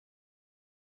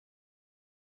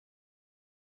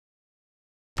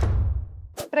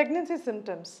Pregnancy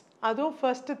symptoms. That's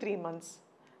first 3 months.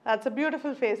 That's a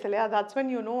beautiful phase. That's when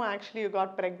you know actually you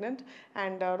got pregnant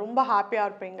and ரொம்ப ஹாப்பியாக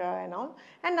இருப்பீங்க and all.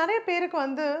 And நிறைய பேருக்கு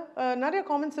வந்து நிறைய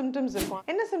common symptoms இருக்கும்.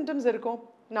 என்ன symptoms இருக்கும்?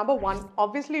 Number 1,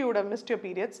 obviously you would have missed your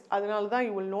periods. அதனால தான்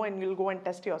you will know and you'll go and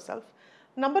test yourself.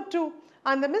 Number 2,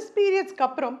 அந்த missed periodsக்கு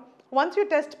அப்புறம் once you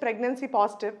test pregnancy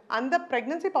positive, அந்த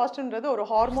pregnancy positiveன்றது ஒரு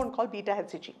hormone called beta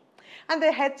HCG. And the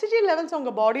HCG levels on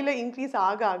your body increase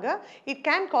it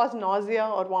can cause nausea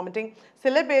or vomiting.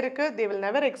 சில பேருக்கு they will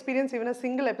never experience even a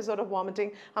single episode of vomiting.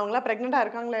 அவங்களா pregnant-ஆ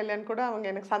இருக்காங்களா இல்லையான்னு கூட அவங்க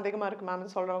எனக்கு சந்தேகமா இருக்கு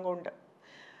மேம்னு சொல்றவங்க உண்டு.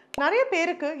 நிறைய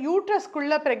பேருக்கு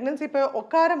யூட்ரஸ்க்குள்ள pregnancy போய்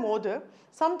உட்காரும் போது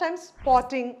sometimes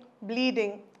spotting,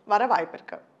 bleeding வர வாய்ப்பு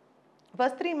இருக்கு.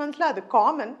 First 3 months அது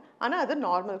common, ஆனா அது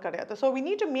normal கிடையாது. So we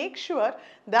need to make sure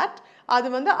that அது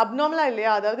வந்து abnormal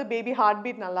இல்லையா, அதாவது baby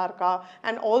heartbeat நல்லா இருக்கா,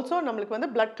 and also நம்மளுக்கு வந்து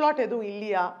blood clot எதுவும்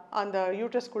இல்லையா அந்த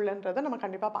யூட்ரஸ்க்குள்ளன்றதை நம்ம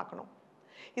கண்டிப்பா பார்க்கணும்.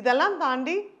 இதெல்லாம்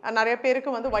தாண்டி நிறைய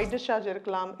பேருக்கு வந்து white discharge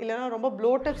இருக்கலாம், இல்லைன்னா ரொம்ப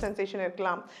bloated sensation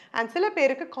இருக்கலாம், and சில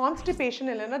பேருக்கு constipation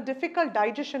இல்லைன்னா difficult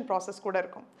digestion process கூட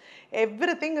இருக்கும்.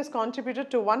 Everything is contributed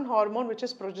to one hormone which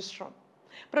is progesterone.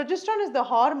 Progesterone is the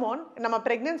hormone நம்ம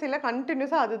pregnancy-ல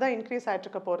continuous அதுதான் increase ஆயிட்டு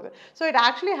இருக்க போறது. So it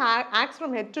actually acts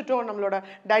from head to toe. நம்மளோட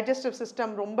digestive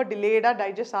system ரொம்ப delayed-ஆ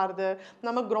digest ஆகுது,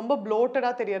 நமக்கு ரொம்ப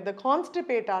bloated-ஆ தெரியுது,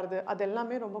 constipate ஆகுது, அது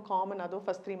எல்லாமே ரொம்ப common அதுவும்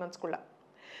first 3 months-குள்ள.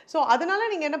 So அதனால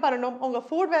நீங்க என்ன பண்ணணும், உங்க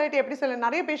food variety எப்படி சொல்ல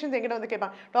நிறைய பேஷண்ட்ஸ் என்கிட்ட வந்து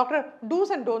கேட்பாங்க, டாக்டர் do's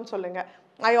and don'ts சொல்லுங்க.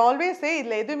 I always say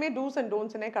இதுல எதுவுமே do's and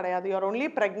don'ts-னே கிடையாது. You are only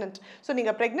pregnant. So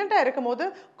நீங்க pregnant-ஆ இருக்கும்போது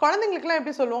குழந்தைங்களுக்குலாம்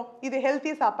எப்படி சொல்லுவோம், இது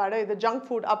healthy சாப்பாடு, இது junk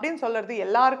food அப்படின்னு சொல்றது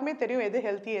எல்லாருக்குமே தெரியும் எது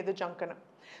healthy எது junk-னு.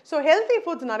 So healthy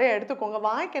foods நிறைய எடுத்துக்கோங்க,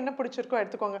 வாய்க்கு என்ன பிடிச்சிருக்கோ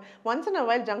எடுத்துக்கோங்க. Once in a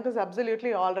while junk is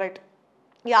absolutely all right.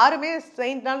 யாருமே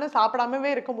செயின்ட்னால சாப்பிடாமவே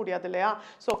இருக்க முடியாது இல்லையா.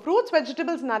 ஸோ ஃப்ரூட்ஸ்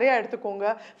வெஜிடபிள்ஸ் நிறைய எடுத்துக்கோங்க.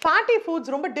 ஃபேட்டி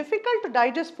ஃபுட்ஸ் ரொம்ப டிஃபிகல்ட் டு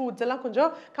டைஜஸ்ட் ஃபுட்ஸ் எல்லாம்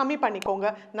கொஞ்சம் கம்மி பண்ணிக்கோங்க.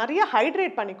 நிறைய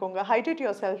ஹைட்ரேட் பண்ணிக்கோங்க, hydrate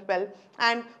your self well.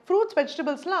 And fruits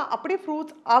வெஜிடபிள்ஸ்லாம் அப்படியே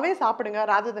ஃப்ரூட்ஸாகவே சாப்பிடுங்க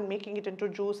rather than making it into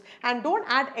juice. And don't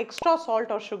add extra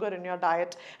salt or sugar in your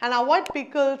diet. And avoid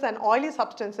pickles and oily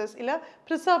substances இல்லை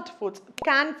preserved foods,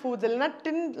 canned foods இல்லைன்னா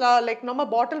tin like நம்ம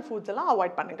bottle foods எல்லாம்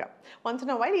avoid பண்ணுங்க. Once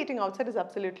in a while eating outside is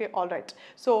absolutely all right.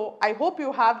 So I hope you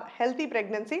have healthy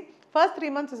pregnancy. First 3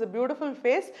 months is a beautiful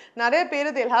phase. நிறைய பேர்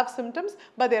they'll have symptoms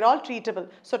but they're all treatable.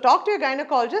 So talk to your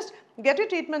gynecologist, get your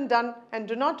treatment done, and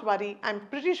do not worry. I'm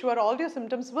pretty sure all your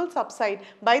symptoms will subside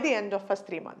by the end of first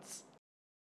 3 months.